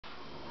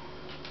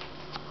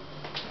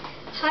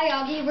Hi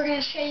Augie, we're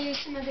going to show you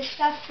some of the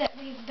stuff that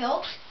we've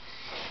built.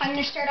 I'm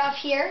going to start off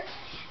here.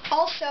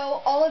 Also,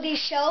 all of these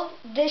shelves,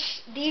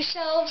 these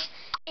shelves,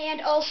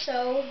 and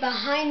also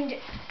behind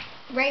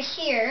right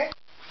here,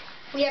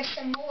 we have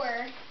some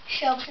more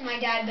shelves that my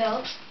dad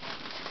built.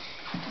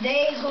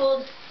 They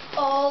hold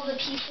all the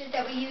pieces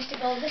that we used to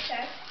build the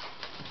set.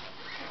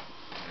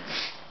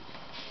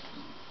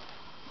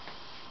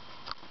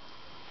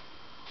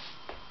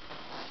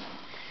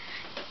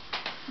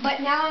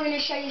 But now I'm going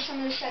to show you some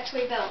of the sets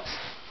we built.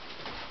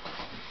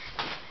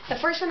 The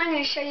first one I'm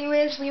going to show you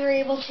is we were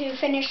able to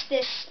finish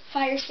this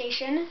fire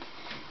station.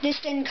 This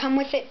didn't come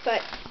with it,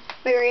 but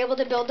we were able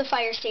to build the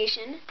fire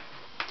station.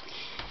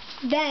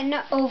 Then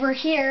over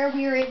here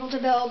we were able to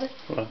build...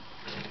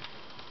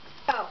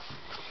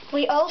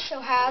 we also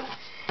have...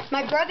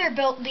 My brother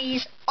built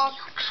these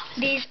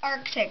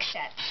Arctic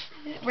sets.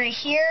 Right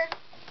here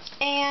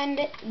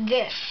and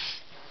this.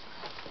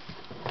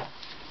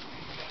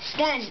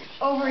 Then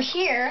over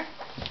here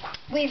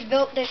we've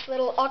built this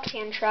little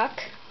octane truck.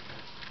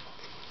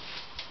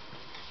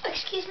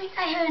 Excuse me,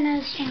 I have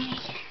another thing right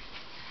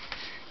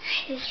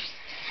here.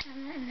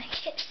 I'm in the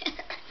kitchen.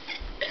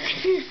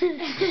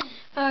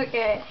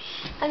 Okay.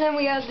 And then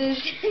we have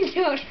this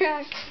tow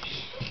truck.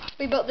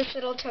 We built this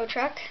little tow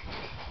truck.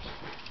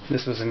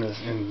 This was in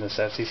the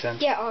sets he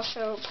sent? Yeah,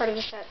 also part of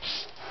the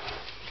sets.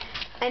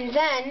 And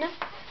then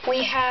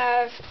we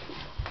have,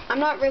 I'm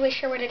not really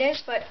sure what it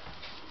is, but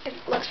it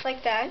looks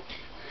like that.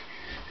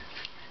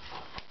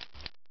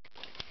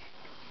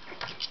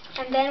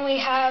 And then we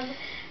have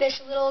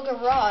this little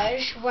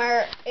garage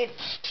where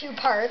it's two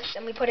parts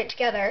and we put it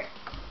together.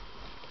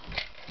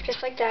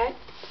 Just like that.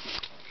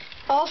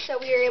 Also,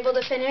 we were able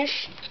to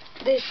finish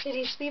this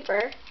city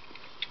sweeper.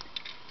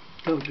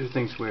 Don't do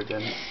things weird,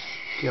 then.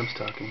 Jim's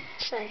talking.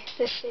 Sorry,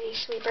 this city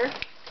sweeper.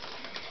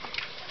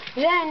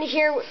 Then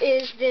here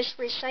is this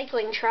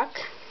recycling truck.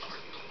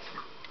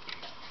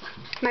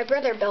 My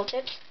brother built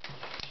it.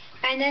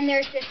 And then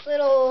there's this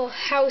little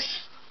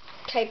house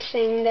type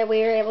thing that we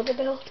were able to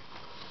build.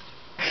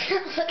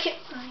 Look at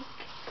Mike.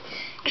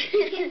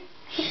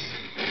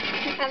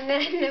 And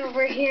then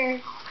over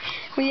here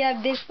we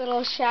have this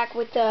little shack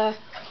with the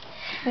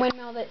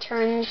windmill that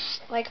turns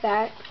like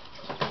that.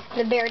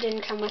 The bear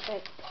didn't come with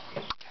it.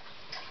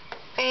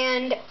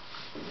 And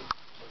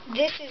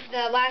this is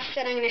the last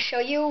set I'm going to show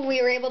you. We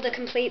were able to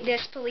complete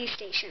this police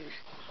station.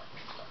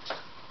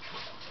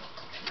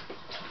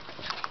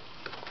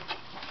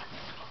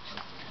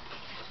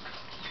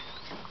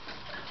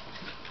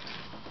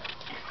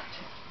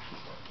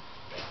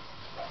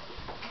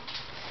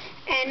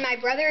 And my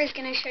brother is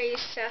going to show you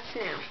stuff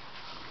now.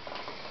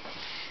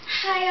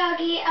 Hi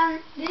Augie,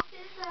 this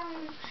is,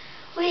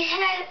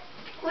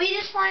 we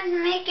just wanted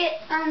to make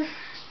it,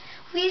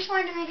 we just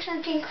wanted to make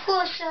something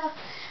cool, so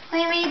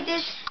we made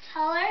this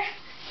taller,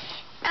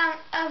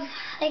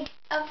 like,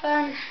 up,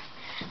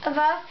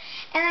 above,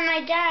 and then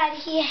my dad,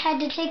 he had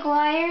to take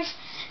wires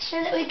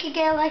so that we could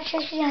get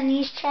electricity on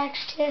these tracks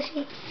too,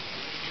 see?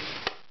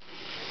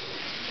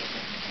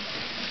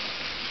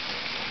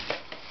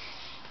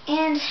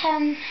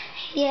 And,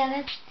 yeah,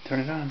 that's... Turn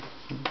it on.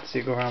 See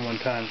it go around one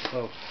time,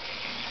 slow.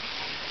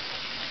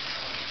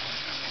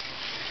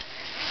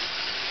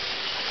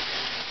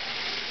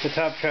 The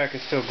top track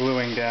is still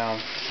gluing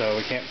down, so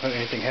we can't put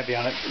anything heavy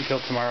on it until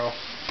tomorrow.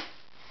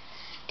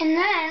 And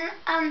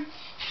then,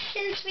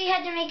 since we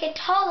had to make it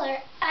taller,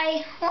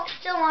 I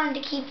still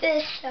wanted to keep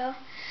this, so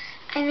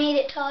I made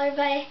it taller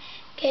by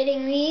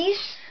getting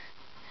these.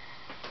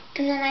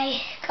 And then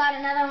I got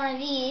another one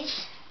of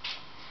these.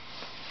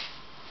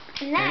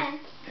 And then...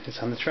 It's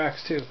on the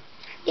tracks, too.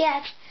 Yeah,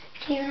 it's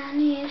even on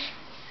these.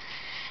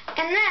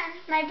 And then,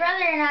 my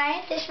brother and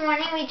I, this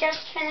morning, we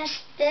just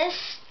finished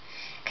this,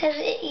 because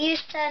it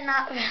used to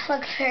not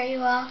look very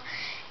well.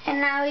 And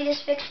now we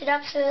just fixed it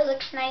up so it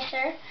looks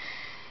nicer.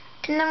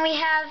 And then we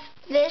have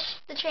this,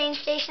 the train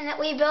station that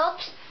we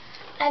built.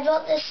 I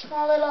built this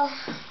small little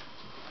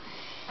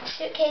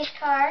suitcase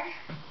car.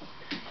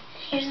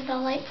 Here's the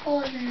light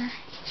poles and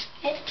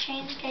the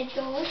train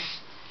schedules.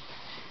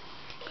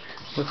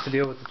 What's the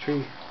deal with the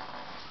tree?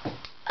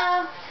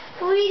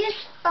 We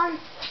just,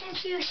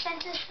 since you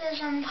sent us those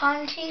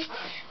palm trees,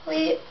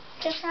 we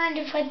just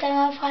wanted to put them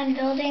up on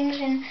buildings,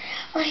 and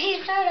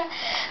we sort of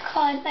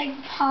call it like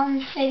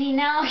Palm City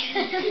now.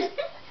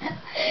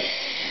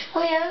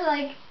 We have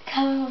like a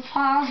couple of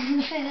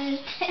palms in our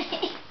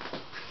city.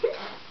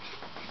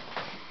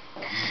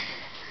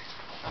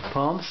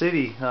 Palm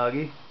City,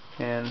 Augie.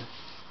 And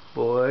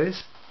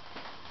boys.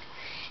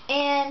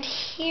 And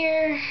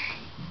here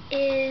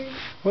is...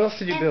 What else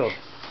did you build?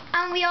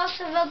 We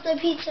also built the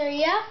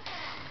pizzeria.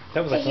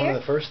 That was like one of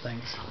the first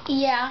things.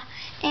 Yeah.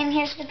 And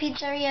here's the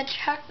pizzeria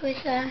truck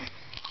with the...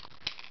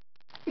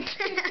 with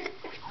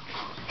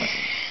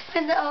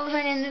the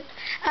oven in the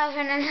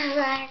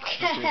back.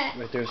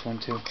 Right there's one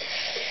too.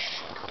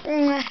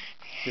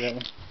 See that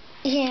one?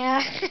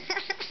 Yeah.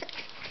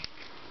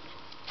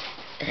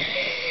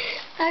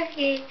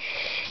 Okay.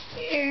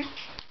 Here.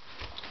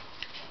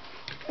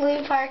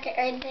 We park it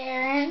right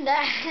there, and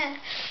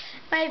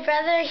my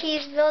brother,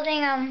 he's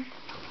building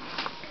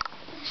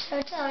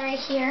hotel right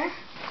here.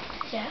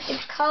 Yes.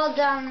 It's called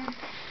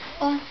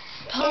Palm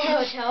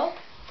Hotel.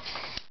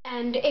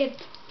 And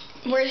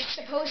we're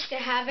supposed to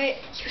have it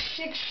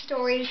 6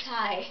 stories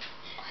high.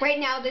 Right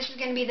now this is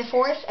going to be the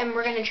 4th, and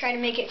we're going to try to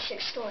make it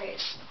 6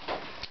 stories.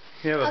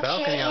 You have a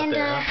balcony out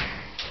there, huh?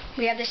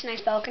 We have this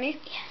nice balcony.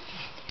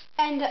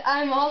 Yeah. And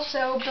I'm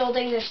also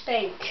building this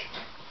bank.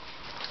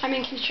 I'm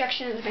in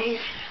construction of the bank.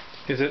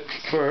 Is it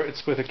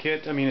it's with a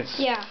kit? I mean, it's...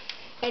 Yeah,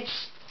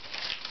 it's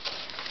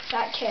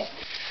that kit.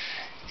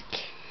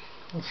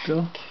 Let's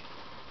go.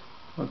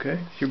 Okay,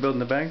 so you're building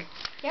the bank?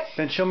 Yep.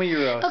 Then show me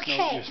your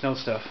snow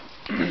stuff.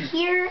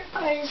 Here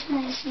is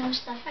my snow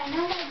stuff. I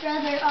know my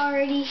brother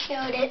already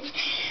showed it,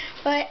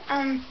 but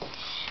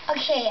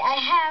okay, I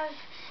have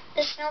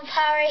the snow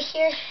plow right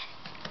here,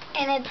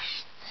 and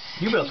it's...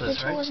 You built this,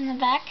 the right? tools in the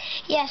back.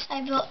 Yes,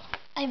 I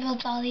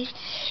built all these.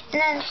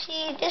 And then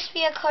see this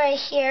vehicle right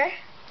here.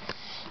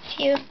 If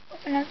you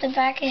open up the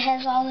back, it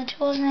has all the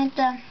tools in it.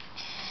 The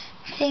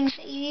things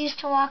that you use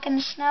to walk in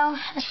the snow: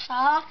 a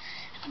saw,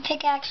 a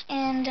pickaxe,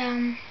 and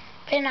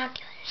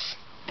binoculars.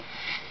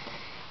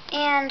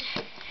 And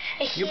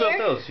right here. You built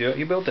those.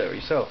 You built that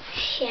yourself.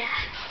 Yeah.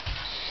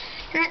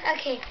 And then,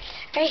 okay,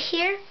 right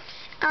here.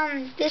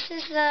 This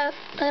is the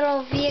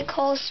little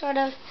vehicle, sort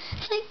of.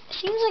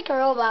 Seems like a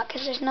robot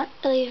because there's not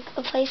really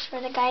a place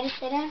for the guy to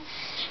sit in,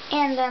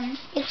 and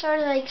it sort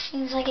of like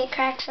seems like it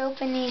cracks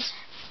open these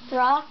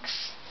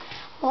rocks,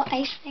 little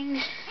ice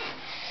things.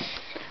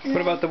 And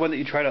what about the one that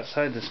you tried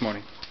outside this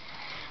morning?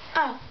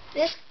 Oh,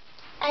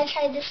 I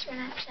tried this one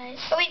outside.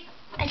 Oh wait,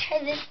 I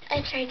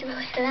tried both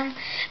of them.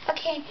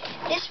 Okay,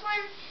 this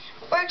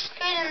one works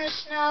good in the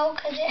snow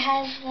because it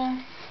has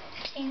the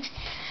things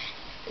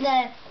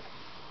that.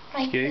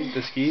 Like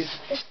the skis?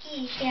 The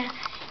skis, yeah.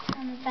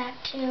 On the back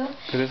too.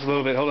 Because it's a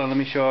little bit, hold on, let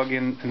me show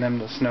again and then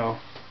the snow.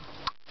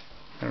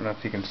 I don't know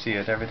if you can see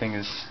it. Everything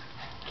is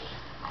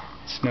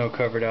snow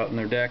covered out in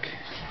their deck.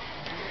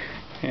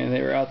 And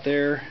they were out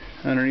there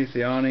underneath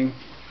the awning.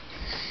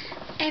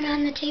 And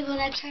on the table,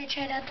 that's why I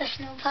tried out the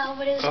snow plow,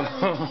 but it was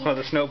really deep.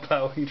 The snow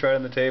plow you tried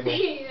on the table.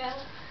 Yeah.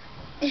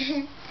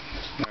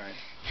 Alright.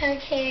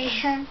 Okay,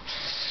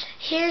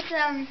 here's,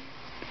 I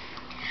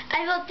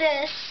built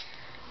this.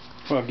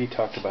 Well, Guy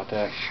talked about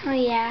that. Oh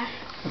yeah.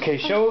 Okay,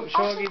 show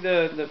Guy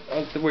the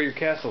where your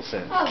castle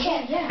sits.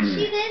 Okay, yeah.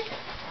 See this?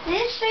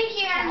 This right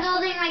here, I'm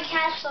building my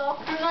castle.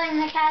 I'm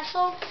building the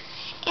castle.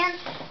 And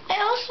I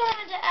also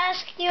wanted to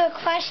ask you a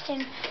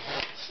question.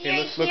 See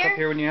Okay, look up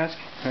here when you ask.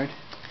 All right.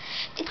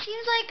 It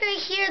seems like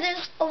right here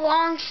there's a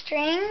long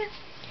string,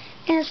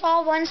 and it's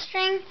all one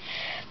string.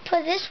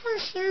 But this one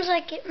seems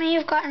like it may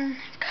have gotten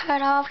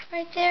cut off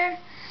right there.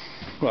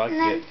 Well,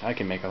 I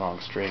can make a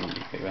long string.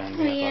 We have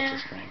lots of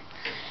string.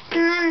 And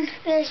then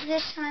there's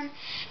this one.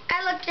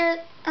 I looked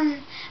at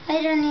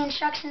later in the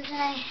instructions, and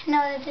I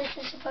know that this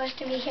is supposed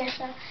to be here,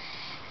 so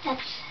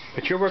that's...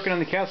 But you're working on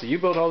the castle. You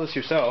built all this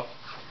yourself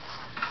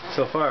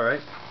so far,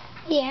 right?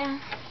 Yeah.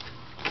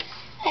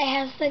 I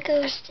have the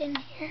ghost in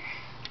here.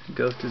 The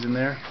ghost is in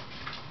there.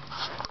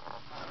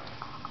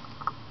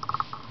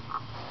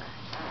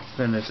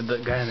 Then there's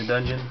the guy in the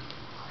dungeon.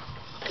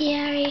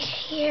 Yeah, right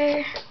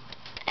here.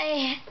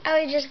 I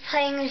was just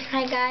playing with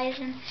my guys,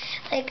 and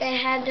like I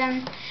had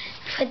them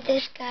put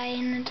this guy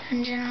in the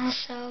dungeon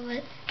also,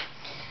 but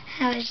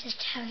I was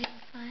just having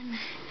fun.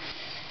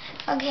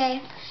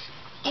 Okay,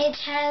 it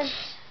has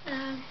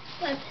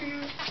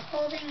weapons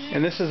holding it.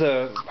 And this is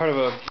a part of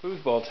a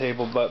foosball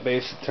table, but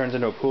base turns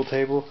into a pool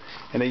table,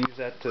 and they use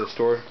that to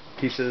store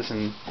pieces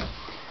and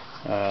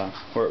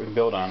where it can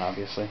build on,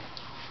 obviously.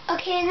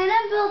 Okay, and then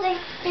I'm building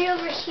right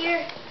over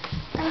here.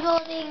 I'm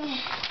building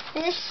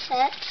this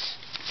set.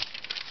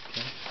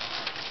 Okay.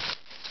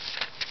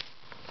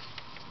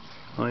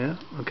 Oh yeah?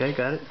 Okay,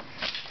 got it.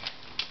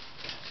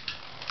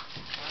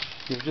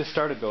 You've just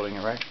started building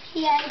it, right?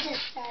 Yeah, I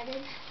just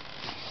started.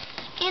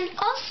 And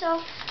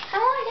also, I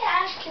wanted to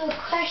ask you a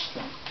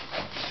question.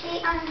 See,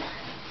 I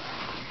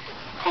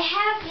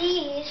have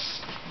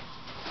these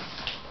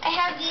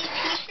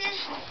pieces,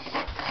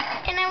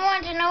 and I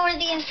wanted to know where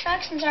the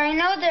instructions are. I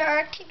know they're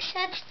Arctic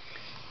sets.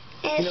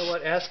 You know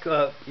what? Ask.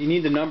 You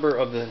need the number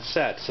of the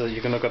set so that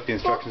you can look up the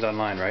instructions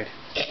online, right?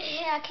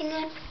 Yeah. Can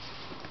you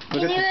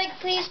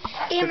please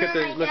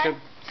email my dad?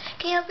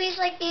 Can you please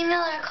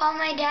email or call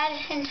my dad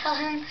and tell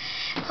him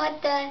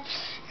what the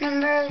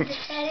number of the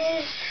set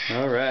is?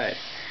 All right.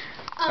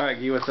 All right,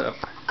 Guy, what's up?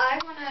 I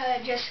want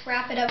to just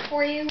wrap it up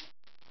for you.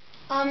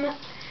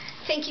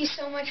 Thank you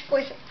so much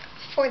for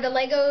the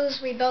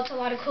Legos. We built a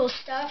lot of cool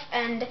stuff,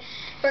 and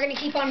we're going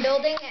to keep on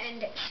building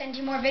and send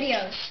you more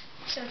videos.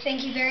 So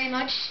thank you very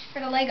much for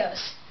the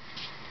Legos.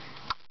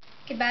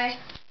 Goodbye.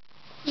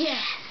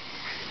 Yeah.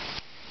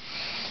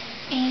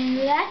 And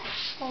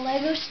that's the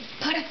Lego City.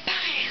 Put it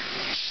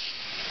down.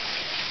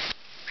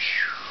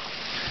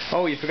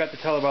 Oh, you forgot to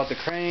tell about the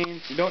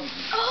crane. You don't.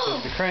 Oh.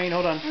 There's the crane.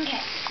 Hold on.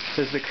 Okay.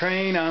 There's the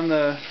crane on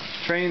the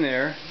train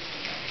there.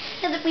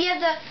 Yeah, we have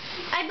the.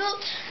 I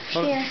built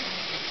here.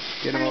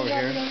 Get him over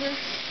here.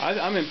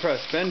 I'm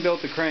impressed. Ben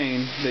built the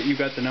crane that you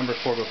got the number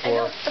for I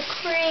before. built the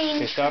crane.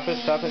 Okay, stop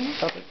it, stop it,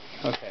 stop it.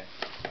 Okay.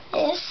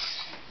 This.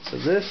 So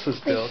this was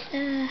built.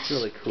 It's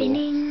really cool.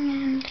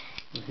 And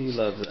He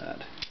loves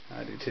that.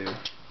 I do too.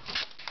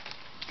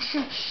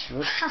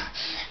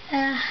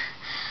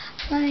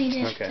 let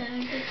me just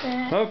Okay. get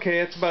that. Okay,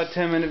 it's about a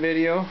 10-minute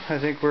video. I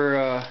think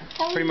we're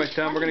pretty much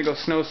done. We're going to go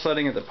snow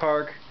sledding at the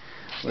park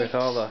with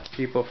all the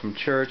people from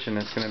church, and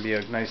it's going to be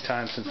a nice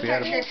time since we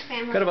had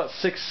got about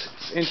 6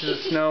 inches of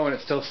snow and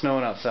it's still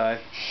snowing outside.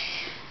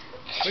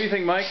 What do you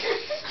think, Mike?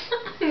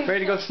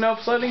 Ready to go snow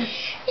sledding?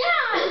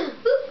 Yeah!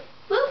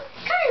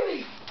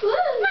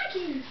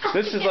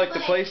 This is like the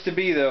place to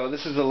be, though.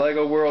 This is the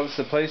Lego world. It's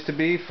the place to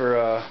be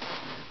for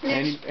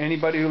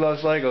anybody who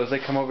loves Legos. They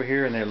come over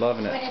here and they're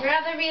loving But it. I'd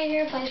rather be in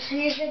your place than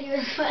you said you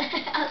would put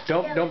out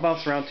Don't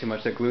bounce around too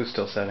much. The glue's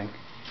still setting.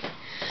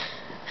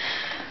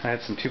 I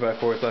had some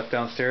 2x4s left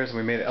downstairs, and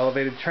we made an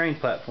elevated train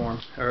platform,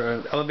 or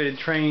an elevated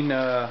train,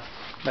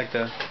 like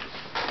the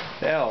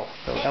L,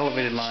 the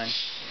elevated line.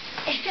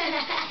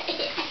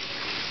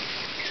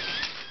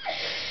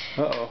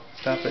 Uh-oh,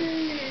 stop it.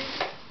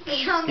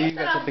 You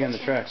got something on the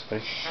tracks,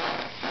 buddy.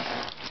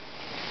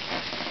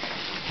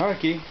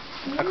 Alright, Key,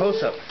 a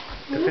close-up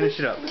to finish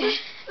it up.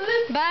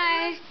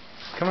 Bye.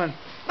 Come on,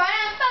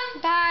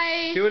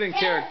 Bye. do it in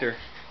character.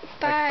 Like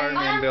Bye.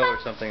 Ferdinand Bill or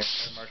something,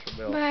 or Marshall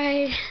Bill.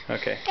 Bye.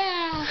 Okay.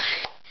 Yeah.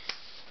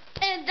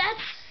 And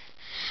that's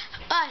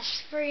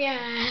us for ya.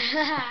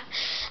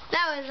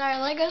 That was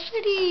our Lego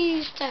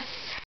City stuff.